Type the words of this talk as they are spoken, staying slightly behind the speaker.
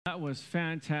That was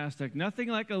fantastic. Nothing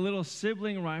like a little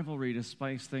sibling rivalry to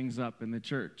spice things up in the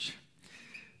church.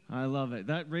 I love it.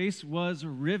 That race was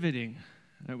riveting.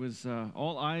 It was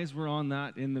all eyes were on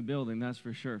that in the building, that's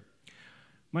for sure.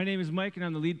 My name is Mike, and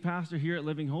I'm the lead pastor here at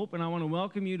Living Hope, and I want to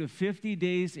welcome you to 50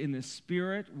 Days in the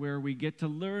Spirit, where we get to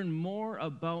learn more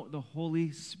about the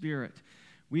Holy Spirit.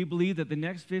 We believe that the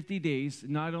next 50 days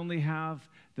not only have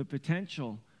the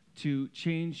potential to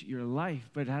change your life,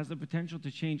 but it has the potential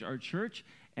to change our church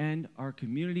and our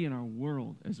community and our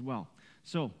world as well.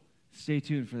 So stay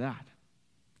tuned for that.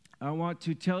 I want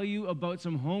to tell you about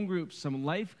some home groups, some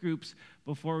life groups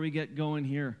before we get going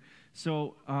here.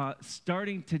 So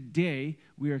starting today,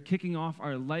 we are kicking off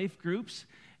our life groups,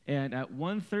 and at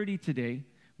 1:30 today,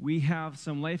 we have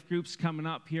some life groups coming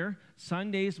up here.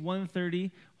 Sundays,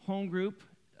 1:30, home group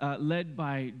led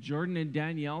by Jordan and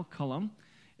Danielle Cullum.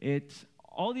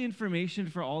 All the information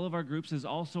for all of our groups is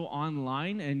also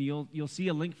online, and you'll see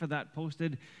a link for that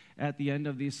posted at the end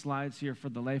of these slides here for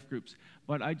the life groups.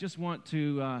 But I just want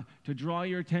to draw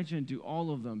your attention to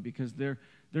all of them, because they're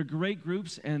great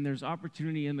groups, and there's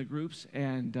opportunity in the groups,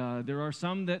 and there are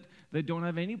some that don't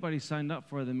have anybody signed up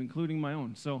for them, including my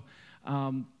own. So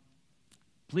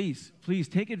please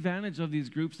take advantage of these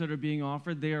groups that are being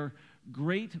offered. They are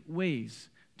great ways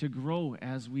to grow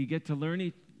as we get to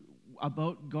learn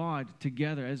about God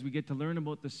together, as we get to learn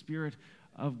about the Spirit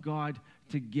of God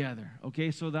together. Okay,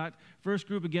 so that first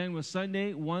group again was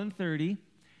Sunday, 1:30,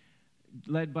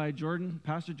 led by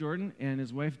Pastor Jordan and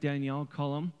his wife Danielle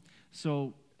Cullum.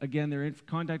 So again, their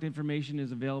contact information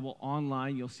is available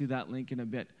online. You'll see that link in a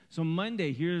bit. So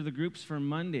Monday, here are the groups for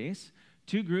Mondays.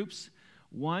 Two groups.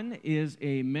 One is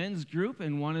a men's group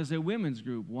and one is a women's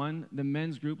group. The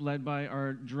men's group led by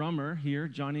our drummer here,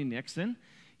 Johnny Nixon.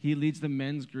 He leads the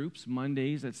men's groups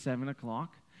Mondays at 7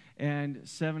 o'clock. And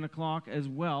 7 o'clock as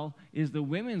well is the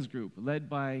women's group led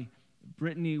by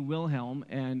Brittany Wilhelm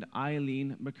and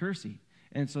Eileen McCursey.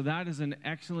 And so that is an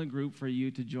excellent group for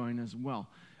you to join as well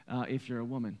if you're a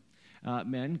woman.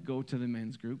 Men, go to the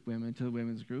men's group. Women to the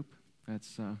women's group.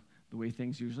 That's the way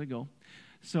things usually go.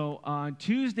 So on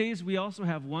Tuesdays, we also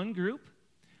have one group,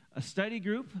 a study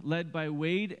group led by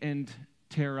Wade and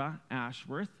Tara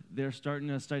Ashworth. They're starting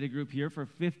a study group here for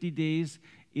 50 days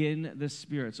in the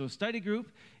Spirit. So a study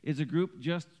group is a group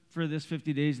just for this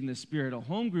 50 days in the Spirit. A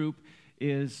home group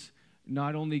is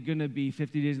not only going to be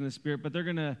 50 days in the Spirit, but they're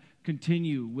going to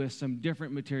continue with some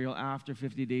different material after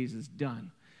 50 days is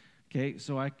done. Okay,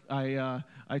 so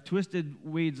I twisted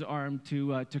Wade's arm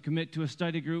to commit to a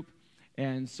study group,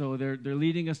 and so they're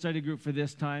leading a study group for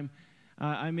this time.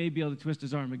 I may be able to twist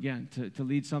his arm again to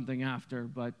lead something after,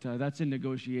 but that's in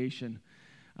negotiation.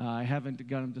 I haven't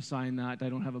got him to sign that. I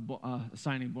don't have a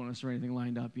signing bonus or anything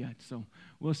lined up yet, so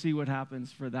we'll see what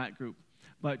happens for that group.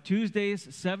 But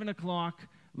Tuesdays, 7 o'clock,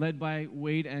 led by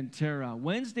Wade and Tara.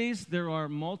 Wednesdays, there are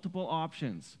multiple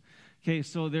options. Okay,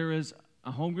 so there is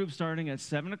a home group starting at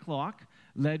 7 o'clock,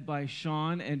 led by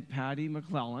Sean and Patty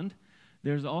McClelland.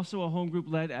 There's also a home group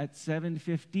led at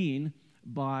 7:15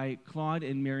 by Claude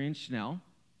and Marion Schnell.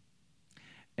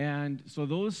 And so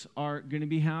those are going to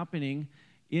be happening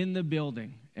in the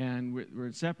building. And we're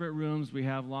in separate rooms. We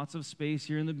have lots of space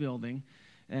here in the building.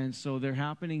 And so they're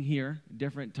happening here,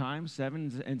 different times,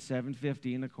 7 and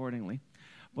 7:15 accordingly.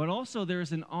 But also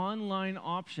there's an online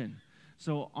option.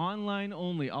 So online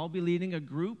only. I'll be leading a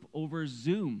group over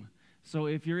Zoom. So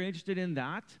if you're interested in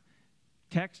that,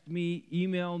 text me,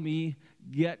 email me,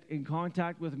 get in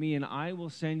contact with me, and I will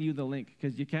send you the link,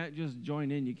 because you can't just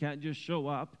join in. You can't just show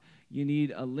up. You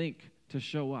need a link to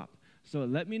show up. So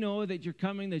let me know that you're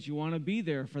coming, that you want to be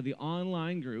there for the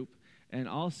online group, and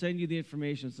I'll send you the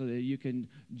information so that you can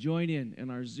join in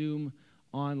our Zoom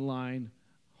online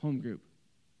home group.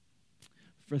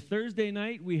 For Thursday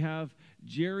night, we have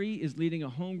Jerry is leading a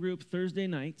home group Thursday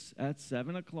nights at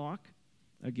 7 o'clock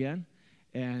again,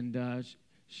 and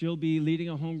she'll be leading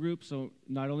a home group, so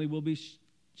not only will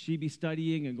she be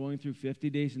studying and going through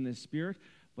 50 days in the Spirit,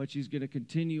 but she's going to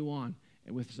continue on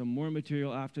with some more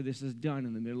material after this is done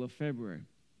in the middle of February.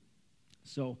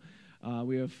 So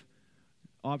we have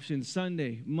options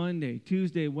Sunday, Monday,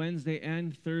 Tuesday, Wednesday,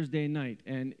 and Thursday night.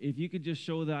 And if you could just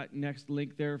show that next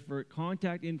link there for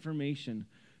contact information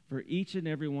for each and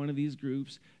every one of these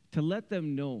groups to let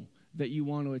them know that you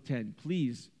want to attend.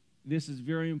 Please, this is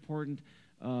very important.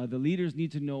 The leaders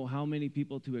need to know how many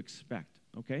people to expect,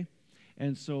 okay?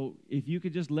 And so if you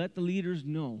could just let the leaders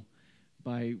know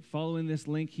by following this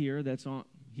link here that's on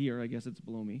here, I guess it's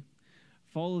below me.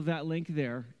 Follow that link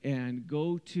there and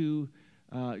go to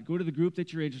the group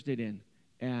that you're interested in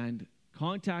and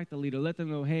contact the leader. Let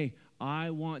them know, hey, I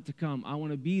want to come. I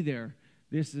want to be there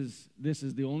this is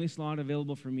the only slot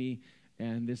available for me,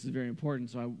 and this is very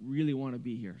important, so I really want to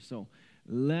be here. So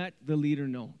let the leader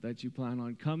know that you plan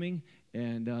on coming,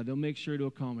 and they'll make sure to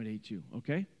accommodate you,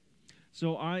 okay?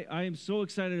 So I am so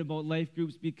excited about life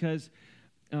groups because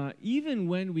even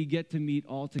when we get to meet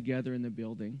all together in the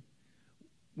building,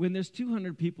 when there's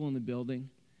 200 people in the building,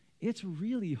 it's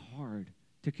really hard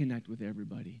to connect with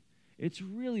everybody. It's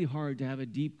really hard to have a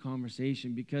deep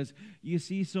conversation because you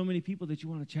see so many people that you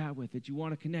want to chat with, that you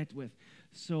want to connect with.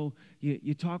 So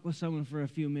you talk with someone for a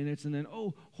few minutes and then,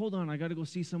 oh, hold on, I got to go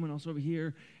see someone else over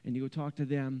here, and you go talk to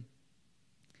them.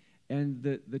 And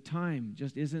the time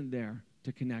just isn't there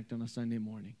to connect on a Sunday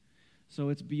morning. So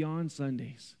it's beyond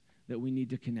Sundays that we need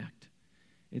to connect.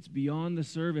 It's beyond the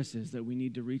services that we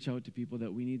need to reach out to people,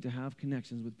 that we need to have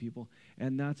connections with people.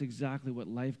 And that's exactly what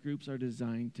life groups are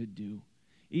designed to do.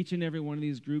 Each and every one of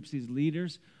these groups, these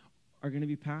leaders, are going to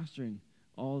be pastoring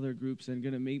all their groups and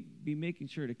going to be making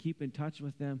sure to keep in touch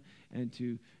with them and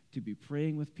to be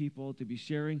praying with people, to be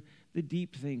sharing the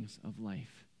deep things of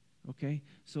life. Okay?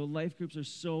 So life groups are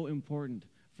so important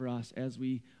for us as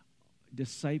we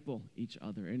disciple each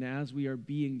other and as we are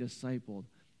being discipled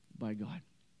by God.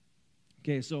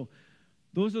 Okay, so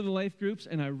those are the life groups,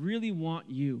 and I really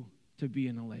want you to be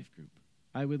in a life group.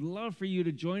 I would love for you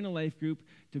to join a life group,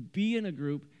 to be in a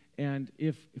group, and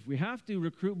if we have to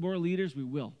recruit more leaders, we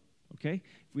will, okay?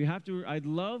 If we have to, I'd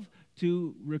love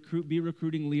to be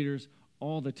recruiting leaders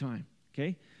all the time,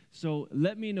 okay? So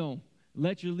let me know,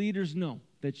 let your leaders know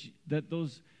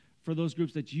for those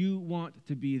groups that you want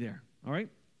to be there, all right?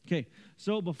 Okay,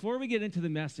 so before we get into the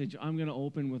message, I'm going to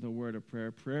open with a word of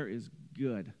prayer. Prayer is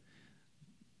good.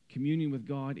 Communion with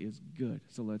God is good,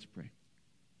 so let's pray.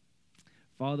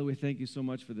 Father, we thank you so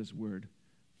much for this word,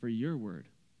 for your word.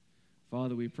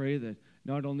 Father, we pray that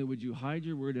not only would you hide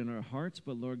your word in our hearts,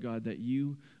 but Lord God, that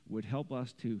you would help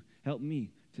me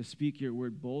to speak your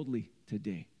word boldly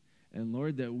today. And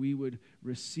Lord, that we would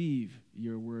receive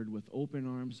your word with open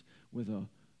arms, with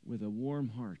a warm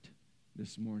heart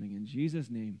this morning. In Jesus'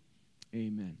 name,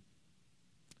 amen.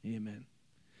 Amen.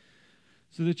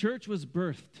 So the church was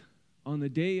birthed on the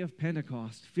day of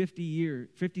Pentecost,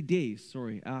 50 days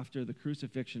after the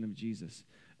crucifixion of Jesus.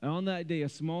 And on that day, a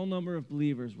small number of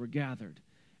believers were gathered,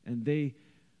 and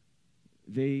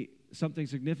something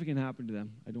significant happened to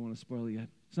them. I don't want to spoil it yet.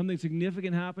 Something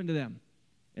significant happened to them.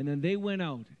 And then they went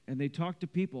out, and they talked to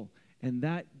people, and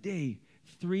that day,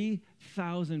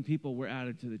 3,000 people were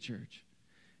added to the church.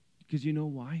 Because you know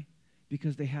why?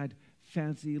 Because they had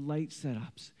fancy light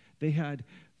setups. They had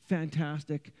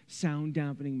fantastic sound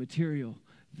dampening material.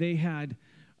 They had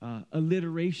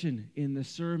alliteration in the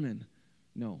sermon.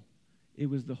 No, it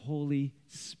was the Holy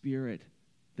Spirit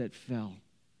that fell,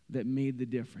 that made the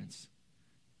difference.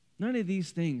 None of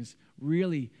these things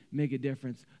really make a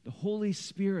difference. The Holy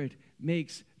Spirit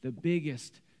makes the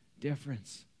biggest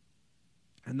difference.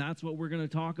 And that's what we're going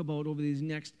to talk about over these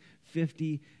next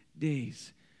 50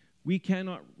 days. We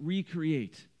cannot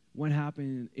recreate what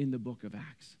happened in the book of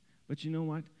Acts. But you know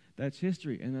what? That's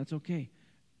history, and that's okay,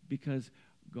 because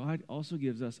God also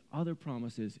gives us other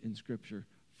promises in Scripture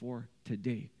for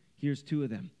today. Here's two of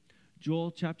them.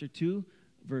 Joel chapter 2,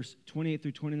 verse 28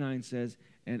 through 29 says,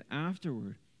 "And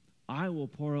afterward I will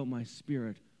pour out my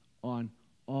Spirit on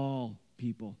all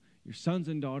people. Your sons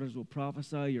and daughters will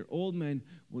prophesy, your old men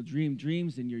will dream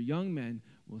dreams, and your young men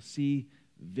will see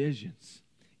visions.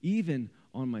 Even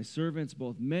on my servants,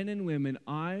 both men and women,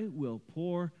 I will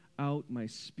pour out my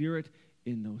Spirit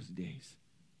in those days."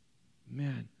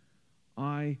 Man,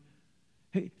 hey,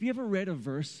 have you ever read a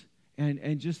verse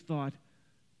and just thought,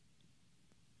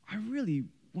 I really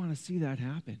want to see that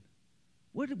happen?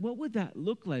 What would that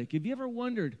look like? Have you ever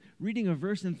wondered, reading a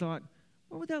verse and thought,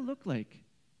 what would that look like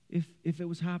if it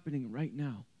was happening right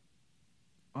now?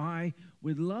 I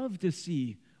would love to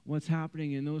see what's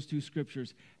happening in those two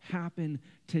scriptures happen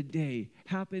today,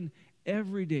 happen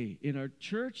every day in our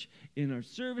church, in our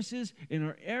services, in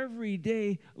our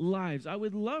everyday lives. I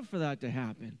would love for that to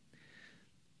happen.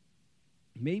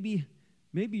 Maybe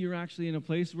you're actually in a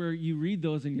place where you read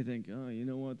those and you think, oh, you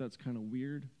know what, that's kind of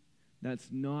weird.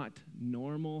 That's not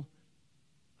normal.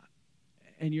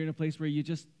 And you're in a place where you're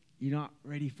not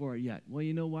ready for it yet. Well,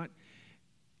 you know what?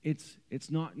 It's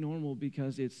not normal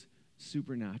because it's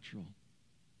supernatural.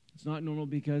 It's not normal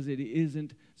because it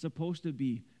isn't supposed to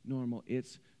be normal.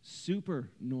 It's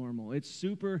super normal. It's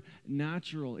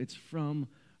supernatural. It's from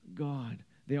God.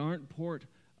 They aren't part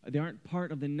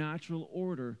of the natural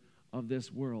order of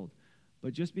this world.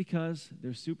 But just because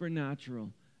they're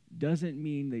supernatural doesn't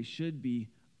mean they should be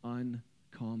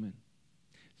uncommon.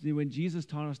 See, when Jesus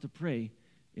taught us to pray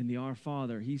in the Our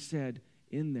Father, he said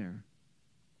in there,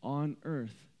 on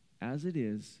earth as it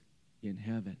is in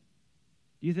heaven.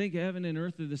 Do you think heaven and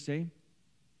earth are the same?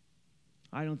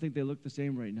 I don't think they look the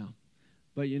same right now.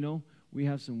 But you know, we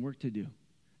have some work to do.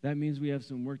 That means we have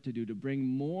some work to do to bring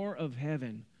more of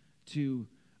heaven to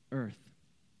earth.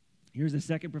 Here's the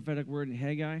second prophetic word in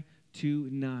Haggai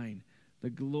 2:9. The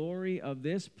glory of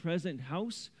this present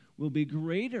house will be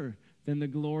greater than the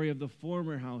glory of the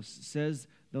former house, says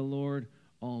the Lord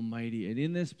Almighty. And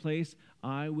in this place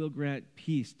I will grant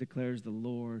peace, declares the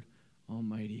Lord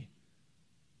Almighty.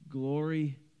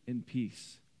 Glory and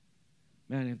peace.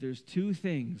 Man, if there's two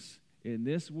things in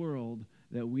this world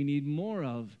that we need more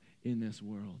of in this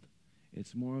world,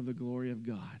 it's more of the glory of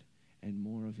God and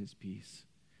more of his peace.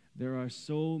 There are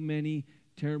so many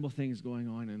terrible things going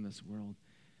on in this world.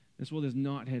 This world is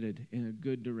not headed in a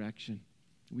good direction.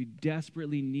 We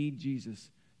desperately need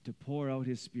Jesus to pour out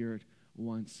his Spirit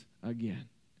once again.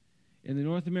 In the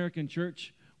North American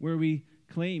church, where we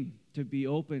claim to be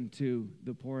open to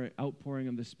the outpouring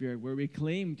of the Spirit, where we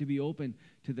claim to be open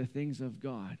to the things of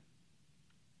God,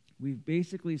 we've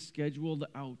basically scheduled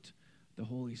out the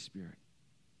Holy Spirit.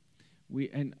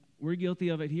 We're guilty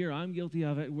of it here. I'm guilty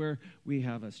of it, where we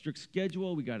have a strict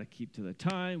schedule. We got to keep to the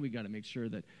time. We got to make sure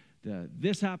that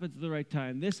this happens at the right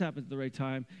time, this happens at the right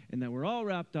time, and that we're all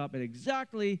wrapped up at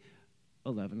exactly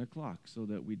 11 o'clock so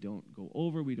that we don't go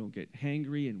over, we don't get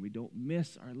hangry, and we don't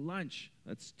miss our lunch.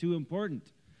 That's too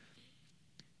important.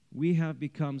 We have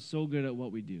become so good at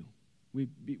what we do.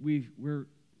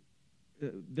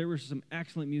 There were some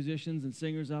excellent musicians and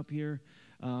singers up here.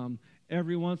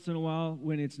 Every once in a while,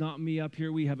 when it's not me up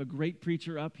here, we have a great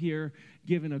preacher up here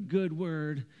giving a good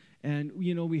word. And,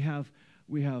 you know, we have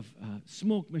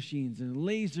smoke machines and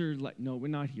laser light. No, we're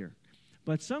not here.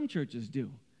 But some churches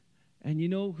do. And, you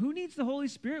know, who needs the Holy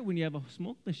Spirit when you have a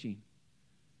smoke machine?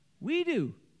 We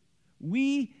do.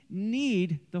 We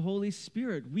need the Holy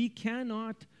Spirit. We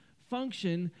cannot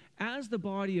function as the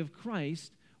body of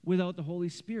Christ without the Holy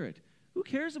Spirit. Who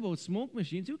cares about smoke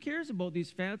machines? Who cares about these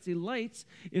fancy lights?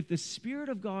 If the Spirit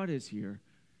of God is here,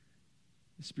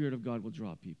 the Spirit of God will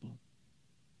draw people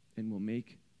and will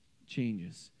make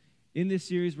changes. In this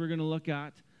series, we're going to look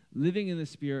at living in the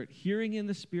Spirit, hearing in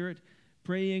the Spirit,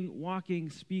 praying, walking,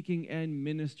 speaking, and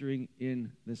ministering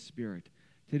in the Spirit.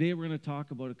 Today, we're going to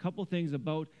talk about a couple things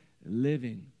about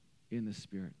living in the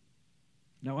Spirit.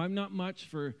 Now, I'm not much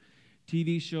for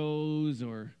TV shows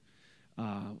or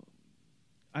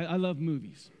I love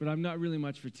movies, but I'm not really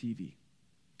much for TV.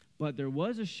 But there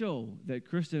was a show that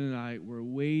Kristen and I were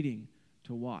waiting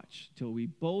to watch till we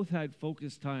both had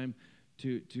focused time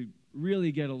to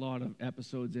really get a lot of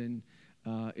episodes in.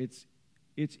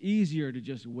 It's easier to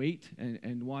just wait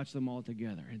and watch them all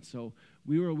together. And so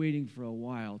we were waiting for a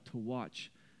while to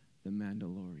watch The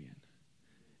Mandalorian.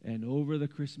 And over the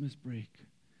Christmas break,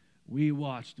 we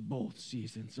watched both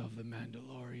seasons of The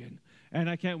Mandalorian. And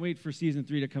I can't wait for season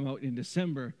 3 to come out in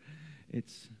December.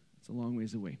 It's a long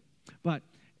ways away. But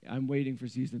I'm waiting for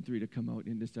season 3 to come out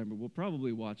in December. We'll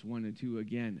probably watch 1 and 2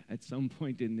 again at some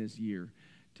point in this year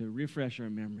to refresh our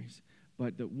memories.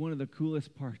 But one of the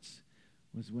coolest parts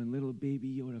was when little baby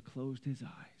Yoda closed his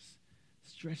eyes,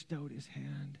 stretched out his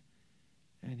hand,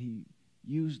 and he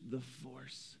used the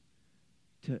Force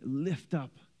to lift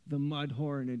up the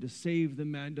Mudhorn and to save the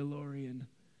Mandalorian.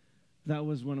 That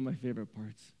was one of my favorite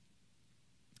parts.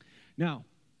 Now,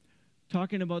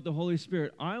 talking about the Holy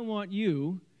Spirit, I want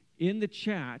you in the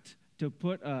chat to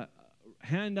put a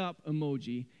hand up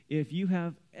emoji if you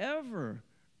have ever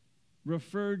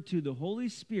referred to the Holy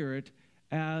Spirit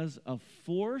as a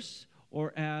force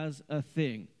or as a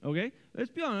thing. Okay?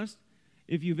 Let's be honest.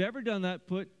 If you've ever done that,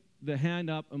 put the hand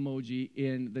up emoji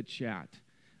in the chat.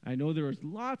 I know there are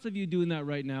lots of you doing that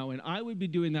right now, and I would be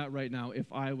doing that right now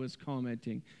if I was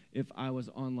commenting, if I was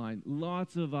online.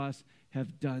 Lots of us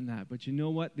have done that. But you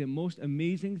know what? The most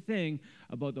amazing thing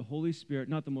about the Holy Spirit,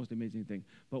 not the most amazing thing,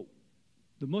 but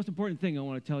the most important thing I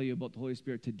want to tell you about the Holy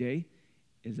Spirit today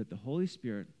is that the Holy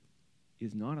Spirit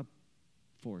is not a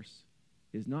force,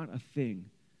 is not a thing.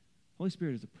 Holy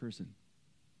Spirit is a person.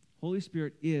 Holy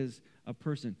Spirit is a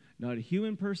person, not a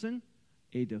human person,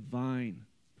 a divine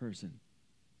person.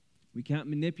 We can't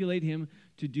manipulate him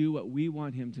to do what we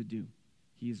want him to do.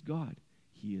 He is God.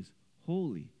 He is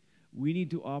holy. We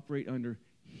need to operate under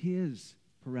his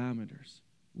parameters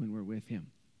when we're with him.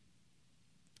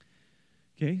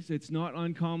 Okay, so it's not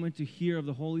uncommon to hear of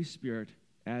the Holy Spirit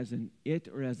as an it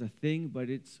or as a thing, but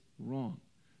it's wrong.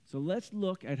 So let's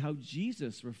look at how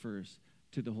Jesus refers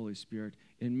to the Holy Spirit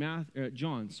in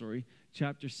John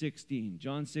chapter 16.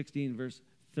 John 16, verse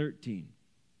 13.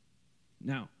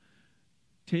 Now,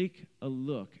 take a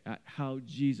look at how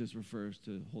Jesus refers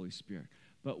to the Holy Spirit.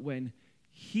 But when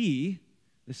He,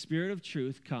 the Spirit of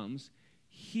truth, comes.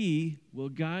 He will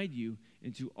guide you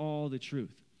into all the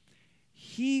truth.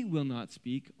 He will not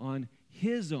speak on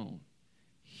his own.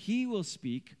 He will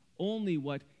speak only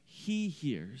what he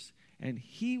hears, and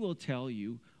he will tell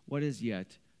you what is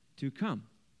yet to come.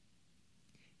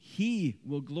 He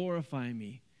will glorify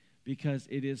me, because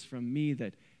it is from me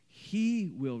that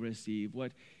he will receive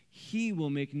what he will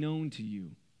make known to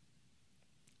you.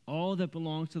 All that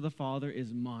belongs to the Father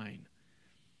is mine.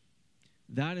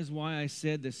 That is why I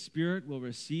said the Spirit will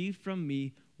receive from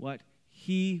me what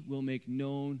he will make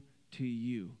known to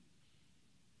you.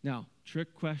 Now,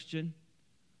 trick question.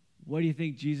 What do you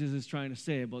think Jesus is trying to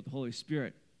say about the Holy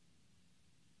Spirit?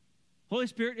 Holy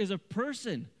Spirit is a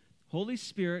person. Holy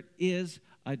Spirit is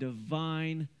a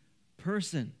divine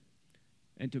person.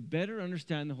 And to better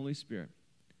understand the Holy Spirit,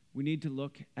 we need to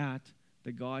look at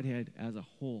the Godhead as a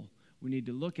whole. We need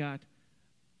to look at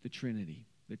the Trinity,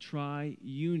 the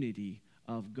triunity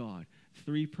of God.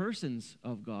 Three persons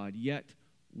of God, yet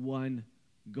one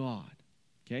God.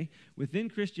 Okay? Within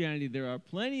Christianity, there are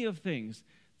plenty of things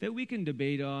that we can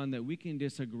debate on, that we can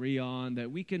disagree on,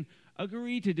 that we can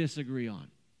agree to disagree on.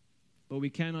 But we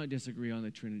cannot disagree on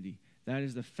the Trinity. That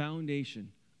is the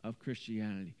foundation of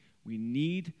Christianity. We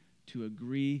need to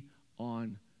agree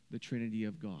on the Trinity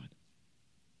of God.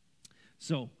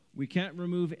 So, we can't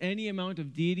remove any amount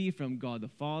of deity from God the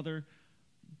Father,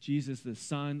 Jesus the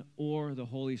Son, or the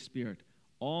Holy Spirit.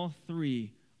 All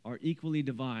three are equally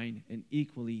divine and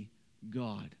equally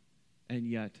God, and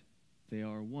yet they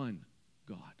are one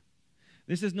God.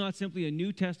 This is not simply a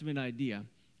New Testament idea,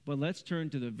 but let's turn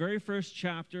to the very first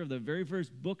chapter of the very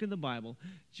first book in the Bible,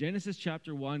 Genesis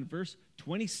chapter 1, verse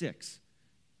 26,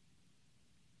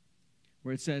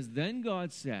 where it says, "Then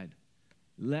God said,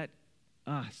 'Let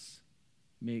us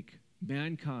make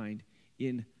mankind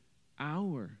in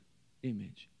our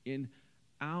image, in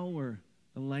our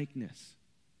likeness.'"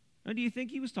 Now, do you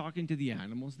think he was talking to the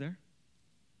animals there?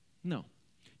 No.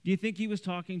 Do you think he was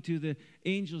talking to the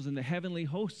angels and the heavenly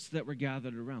hosts that were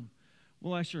gathered around?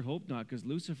 Well, I sure hope not, because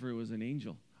Lucifer was an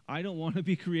angel. I don't want to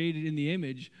be created in the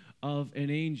image of an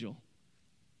angel.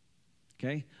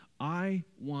 Okay? I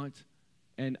want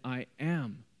and I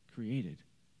am created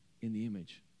in the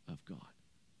image of God.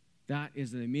 That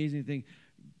is an amazing thing.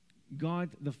 God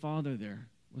the Father there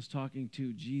was talking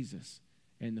to Jesus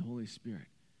and the Holy Spirit.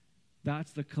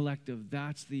 That's the collective.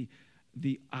 That's the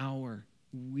our,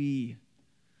 we.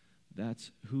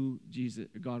 That's who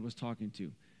God was talking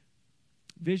to.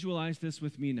 Visualize this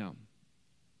with me now.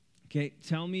 Okay,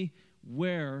 tell me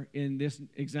where in this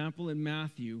example in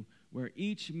Matthew, where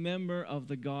each member of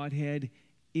the Godhead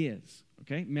is.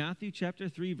 Okay, Matthew chapter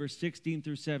 3, verse 16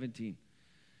 through 17.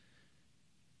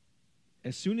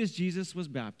 As soon as Jesus was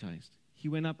baptized, he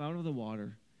went up out of the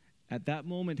water. At that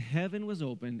moment, heaven was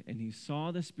opened, and he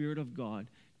saw the Spirit of God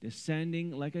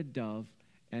descending like a dove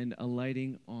and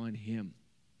alighting on him.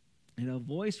 And a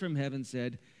voice from heaven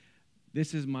said,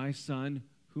 "This is my Son,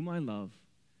 whom I love.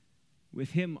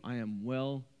 With him I am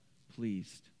well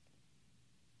pleased."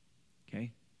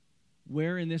 Okay?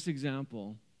 Where in this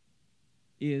example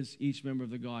is each member of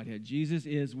the Godhead? Jesus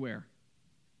is where?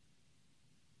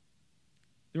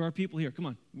 There are people here. Come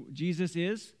on. Jesus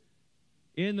is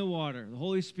in the water. The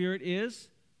Holy Spirit is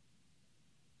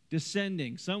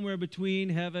descending somewhere between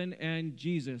heaven and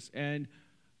Jesus. And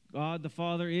God the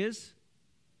Father is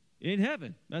in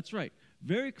heaven. That's right.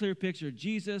 Very clear picture.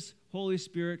 Jesus, Holy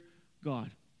Spirit,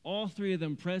 God. All three of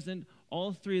them present.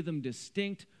 All three of them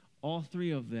distinct. All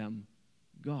three of them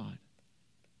God.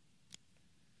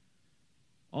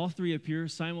 All three appear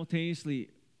simultaneously.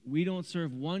 We don't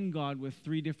serve one God with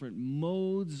three different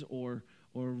modes or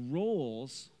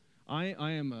roles. I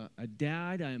am a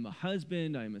dad, I am a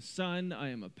husband, I am a son, I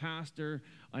am a pastor,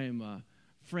 I am a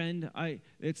friend.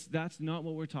 That's not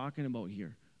what we're talking about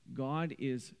here. God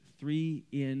is three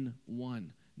in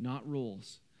one, not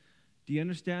roles. Do you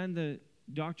understand the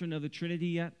doctrine of the Trinity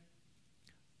yet?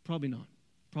 Probably not.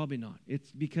 Probably not.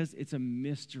 It's because it's a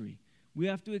mystery. We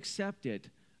have to accept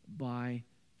it by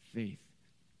faith.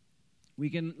 We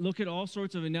can look at all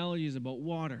sorts of analogies about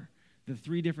water, the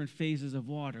three different phases of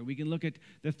water. We can look at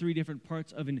the three different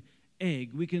parts of an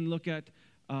egg. We can look at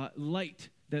light.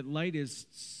 That light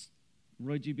is,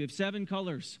 Roy G. Biv, 7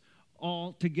 colors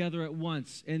all together at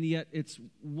once, and yet it's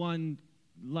one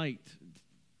light.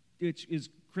 It is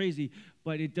crazy,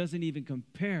 but it doesn't even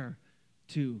compare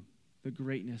to the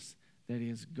greatness that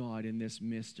is God in this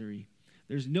mystery.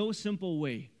 There's no simple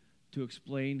way to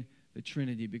explain the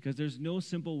Trinity, because there's no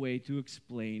simple way to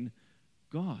explain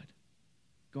God.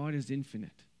 God is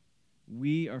infinite.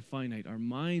 We are finite. Our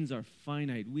minds are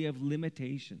finite. We have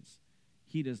limitations.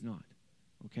 He does not.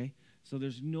 okay? So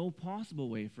there's no possible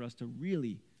way for us to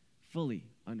really fully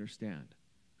understand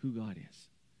who God is.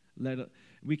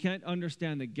 We can't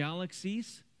understand the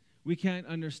galaxies. We can't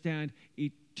understand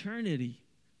eternity,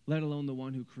 let alone the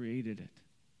one who created it.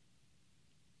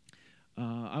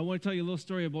 I want to tell you a little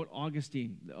story about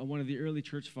Augustine, one of the early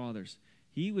church fathers.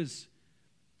 He was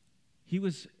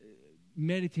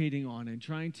meditating on and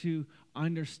trying to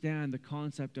understand the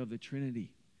concept of the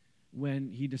Trinity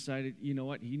when he decided, you know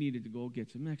what, he needed to go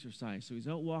get some exercise. So he's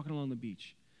out walking along the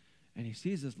beach, and he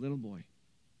sees this little boy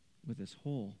with this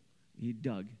hole he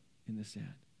dug in the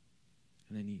sand.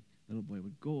 And then the little boy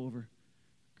would go over,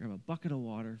 grab a bucket of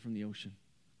water from the ocean,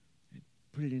 and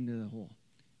put it into the hole.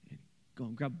 And go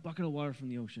and grab a bucket of water from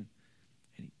the ocean,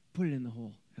 and he put it in the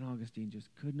hole. And Augustine just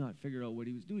could not figure out what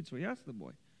he was doing. So he asked the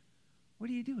boy, "What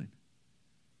are you doing?"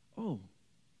 "Oh,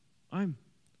 I'm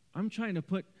trying to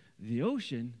put the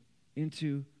ocean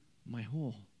into my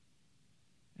hole."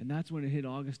 And that's when it hit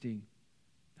Augustine.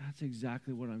 That's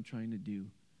exactly what I'm trying to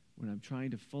do when I'm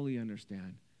trying to fully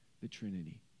understand the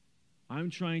Trinity. I'm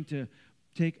trying to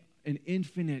take an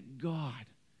infinite God.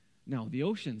 Now, the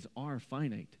oceans are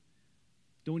finite.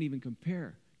 Don't even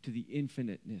compare to the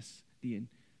infiniteness, the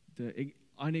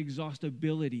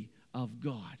unexhaustibility of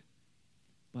God.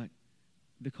 But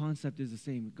the concept is the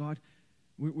same. God,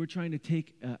 we're trying to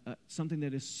take something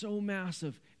that is so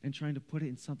massive and trying to put it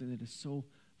in something that is so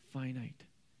finite.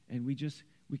 And we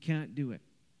can't do it.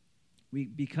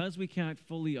 Because we can't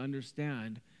fully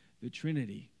understand the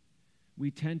Trinity, we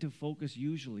tend to focus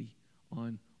usually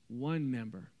on one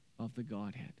member of the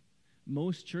Godhead.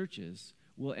 Most churches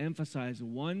will emphasize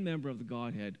one member of the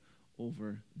Godhead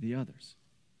over the others.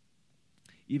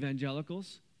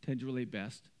 Evangelicals tend to relate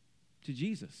best to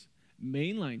Jesus.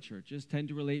 Mainline churches tend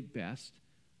to relate best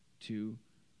to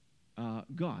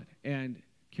God. And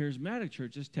charismatic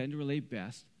churches tend to relate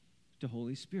best to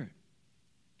Holy Spirit.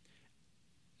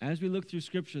 As we look through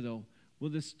Scripture, though, we'll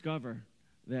discover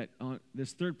that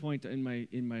this third point in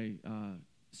my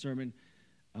sermon,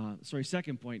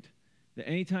 second point, that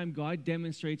anytime God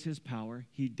demonstrates his power,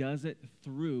 he does it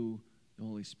through the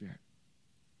Holy Spirit.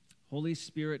 Holy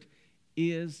Spirit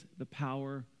is the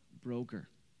power broker.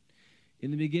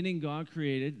 In the beginning, God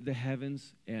created the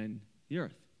heavens and the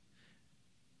earth.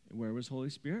 And where was Holy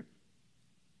Spirit?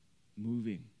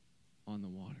 Moving on the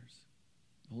waters.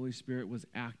 The Holy Spirit was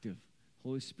active.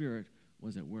 Holy Spirit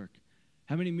was at work.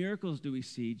 How many miracles do we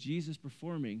see Jesus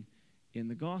performing in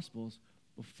the Gospels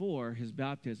before his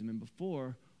baptism and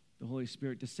before the Holy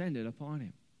Spirit descended upon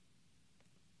him?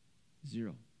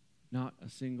 0. Not a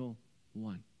single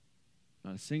one.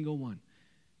 Not a single one.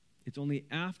 It's only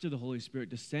after the Holy Spirit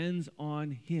descends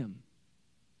on him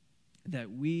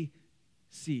that we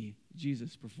see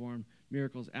Jesus perform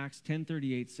miracles. Acts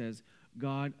 10:38 says,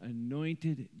 God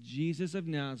anointed Jesus of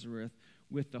Nazareth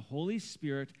with the Holy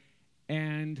Spirit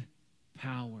and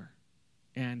power.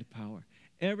 And power.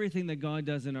 Everything that God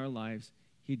does in our lives,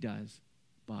 he does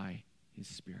by his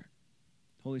Spirit.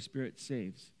 Holy Spirit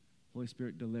saves. Holy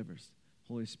Spirit delivers.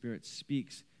 Holy Spirit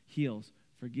speaks, heals,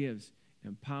 forgives,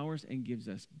 empowers, and gives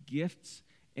us gifts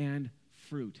and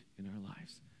fruit in our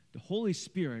lives. The Holy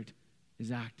Spirit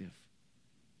is active.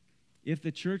 If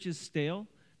the church is stale,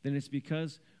 then it's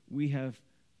because we have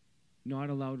not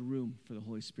allowed room for the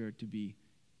Holy Spirit to be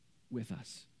with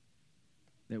us.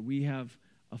 That we have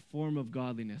a form of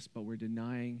godliness, but we're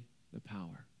denying the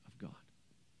power of God.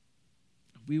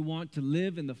 If we want to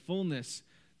live in the fullness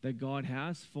that God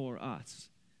has for us,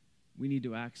 we need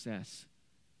to access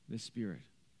the Spirit,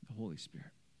 the Holy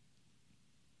Spirit.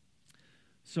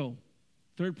 So,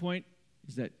 third point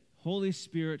is that Holy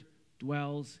Spirit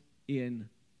dwells in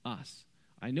us.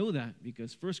 I know that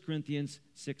because 1 Corinthians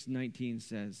 6:19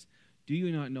 says, "Do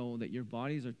you not know that your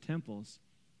bodies are temples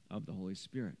of the Holy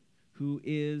Spirit, who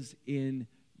is in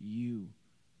you,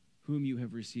 whom you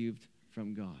have received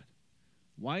from God?"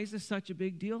 Why is this such a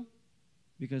big deal?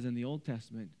 Because in the Old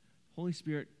Testament, Holy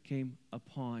Spirit came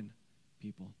upon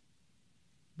people.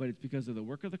 But it's because of the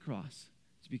work of the cross.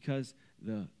 It's because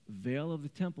the veil of the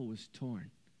temple was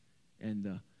torn and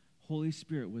the Holy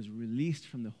Spirit was released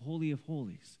from the Holy of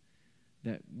Holies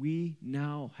that we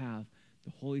now have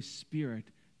the Holy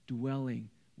Spirit dwelling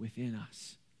within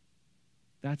us.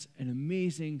 That's an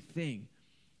amazing thing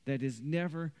that has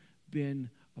never been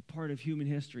a part of human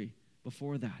history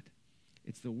before that.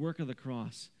 It's the work of the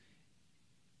cross.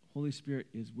 Holy Spirit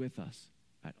is with us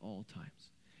at all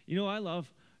times. You know, I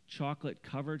love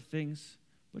chocolate-covered things,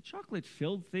 but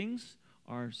chocolate-filled things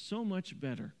are so much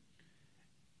better.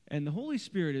 And the Holy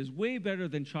Spirit is way better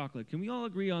than chocolate. Can we all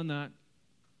agree on that?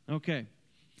 Okay.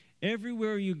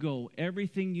 Everywhere you go,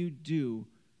 everything you do,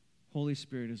 Holy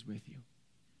Spirit is with you.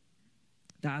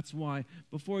 That's why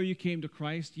before you came to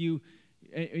Christ,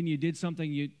 and you did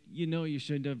something you know you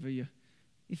shouldn't have. You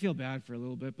feel bad for a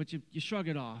little bit, but you shrug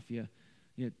it off. You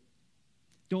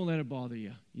don't let it bother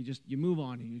you. You move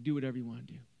on and you do whatever you want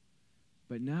to do.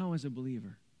 But now as a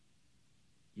believer,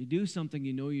 you do something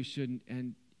you know you shouldn't,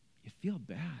 and you feel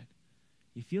bad.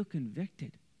 You feel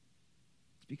convicted.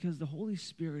 It's because the Holy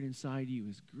Spirit inside you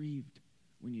is grieved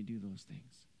when you do those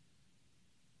things.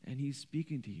 And he's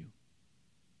speaking to you.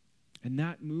 And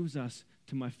that moves us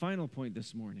to my final point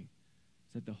this morning,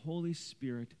 is that the Holy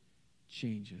Spirit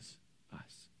changes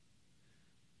us.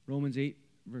 Romans 8,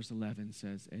 verse 11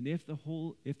 says, "And if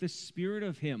the Spirit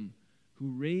of him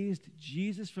who raised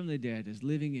Jesus from the dead is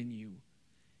living in you,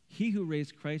 he who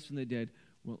raised Christ from the dead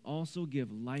will also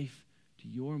give life to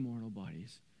your mortal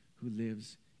bodies who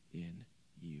lives in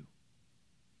you."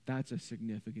 That's a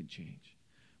significant change.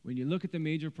 When you look at the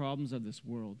major problems of this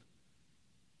world,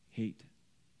 hate,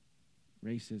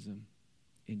 racism,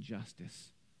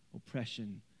 injustice,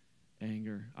 oppression,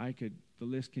 anger, the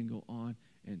list can go on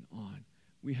and on.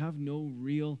 We have no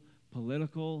real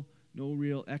political, no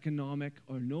real economic,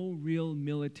 or no real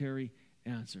military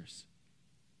answers.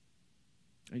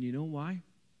 And you know why?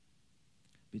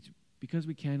 It's because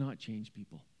we cannot change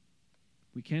people.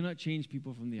 We cannot change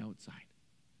people from the outside.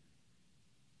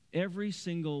 Every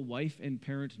single wife and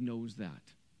parent knows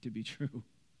that to be true.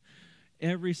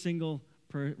 Every single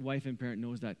wife and parent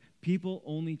knows that. People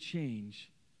only change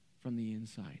from the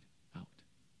inside out.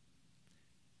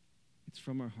 It's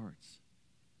from our hearts.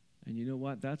 And you know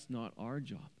what? That's not our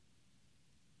job.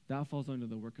 That falls under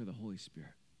the work of the Holy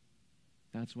Spirit.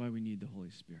 That's why we need the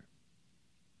Holy Spirit.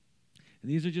 And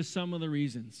these are just some of the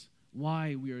reasons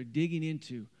why we are digging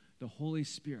into the Holy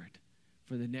Spirit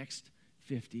for the next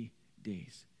 50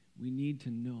 days. We need to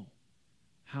know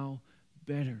how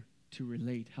better to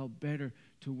relate, how better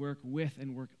to work with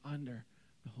and work under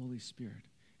the Holy Spirit,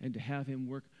 and to have him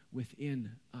work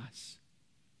within us.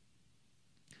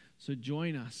 So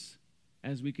join us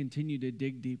as we continue to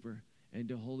dig deeper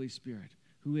into Holy Spirit,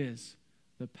 who is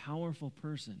the powerful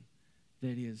person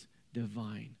that is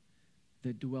divine,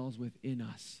 that dwells within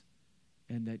us,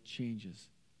 and that changes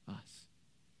us.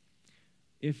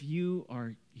 If you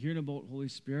are hearing about Holy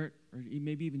Spirit, or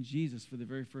maybe even Jesus for the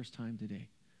very first time today,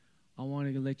 I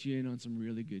want to let you in on some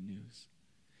really good news.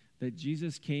 That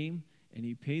Jesus came and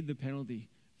he paid the penalty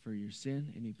for your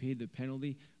sin, and he paid the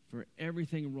penalty for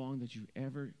everything wrong that you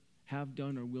ever have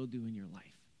done or will do in your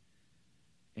life.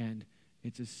 And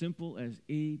it's as simple as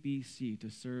ABC to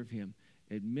serve him.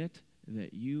 Admit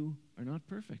that you are not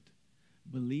perfect.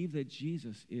 Believe that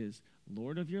Jesus is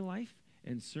Lord of your life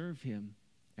and serve him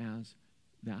as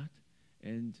that.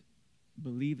 And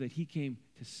believe that he came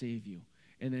to save you.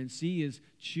 And then C is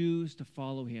choose to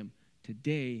follow him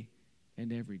today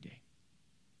and every day.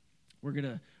 We're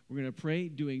gonna pray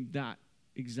doing that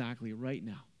exactly right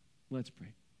now. Let's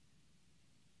pray.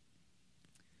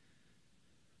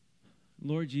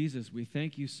 Lord Jesus, we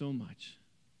thank you so much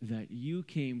that you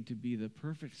came to be the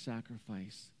perfect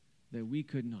sacrifice that we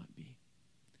could not be.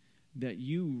 That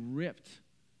you ripped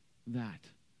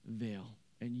that veil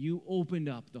and you opened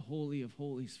up the Holy of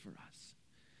Holies for us.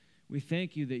 We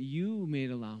thank you that you made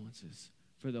allowances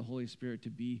for the Holy Spirit to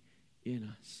be in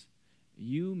us.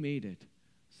 You made it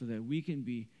so that we can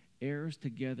be heirs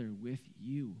together with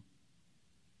you.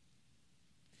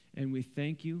 And we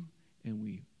thank you, and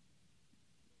we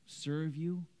serve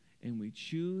you, and we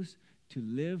choose to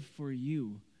live for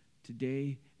you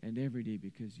today and every day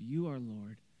because you are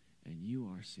Lord and you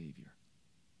are Savior.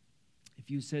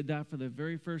 If you said that for the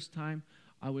very first time,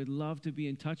 I would love to be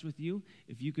in touch with you.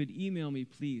 If you could email me,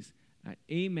 please, at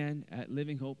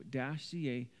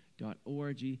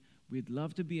amen@livinghope-ca.org. We'd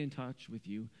love to be in touch with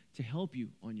you to help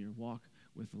you on your walk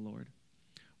with the Lord.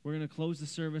 We're going to close the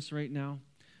service right now,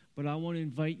 but I want to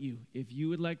invite you, if you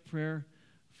would like prayer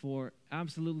for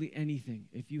absolutely anything,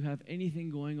 if you have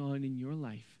anything going on in your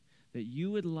life that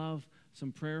you would love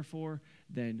some prayer for,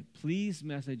 then please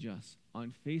message us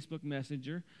on Facebook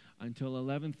Messenger until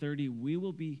 11:30. We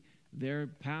will be there.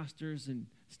 Pastors and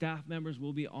staff members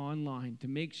will be online to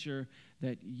make sure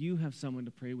that you have someone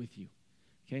to pray with you.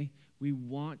 Okay? We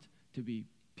want to be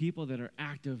people that are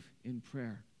active in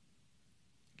prayer.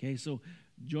 Okay, so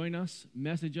join us,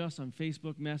 message us on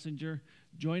Facebook Messenger,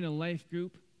 join a life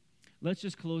group. Let's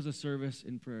just close the service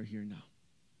in prayer here now.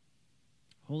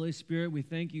 Holy Spirit, we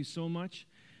thank you so much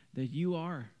that you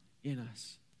are in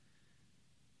us,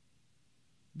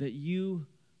 that you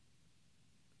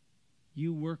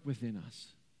work within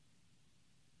us.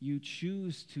 You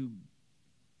choose to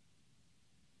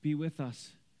be with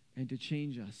us and to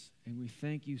change us, and we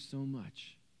thank you so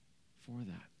much for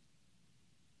that.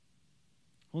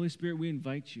 Holy Spirit, we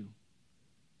invite you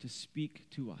to speak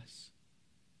to us,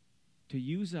 to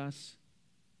use us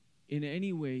in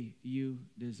any way you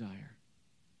desire.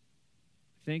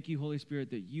 Thank you, Holy Spirit,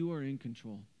 that you are in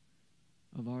control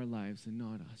of our lives and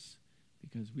not us,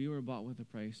 because we were bought with a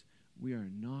price. We are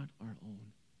not our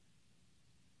own.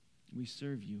 We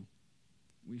serve you.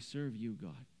 We serve you,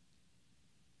 God.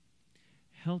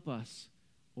 Help us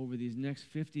over these next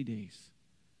 50 days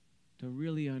to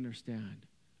really understand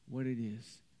what it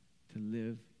is to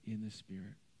live in the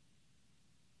Spirit.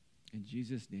 In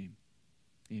Jesus' name,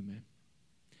 amen.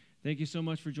 Thank you so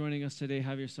much for joining us today.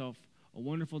 Have yourself a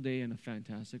wonderful day and a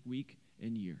fantastic week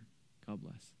and year. God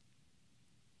bless.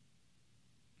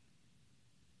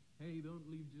 Hey, don't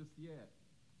leave just yet.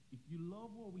 If you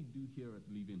love what we do here at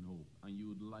Living Hope and you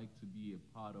would like to be a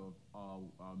part of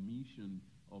our mission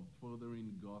of furthering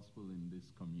the gospel in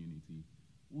this community,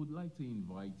 we would like to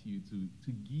invite you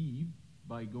to give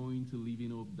by going to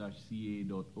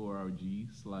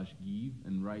livinghope-ca.org/give,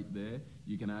 and right there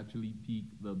you can actually pick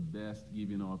the best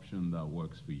giving option that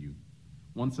works for you.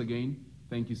 Once again,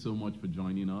 thank you so much for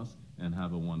joining us and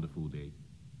have a wonderful day.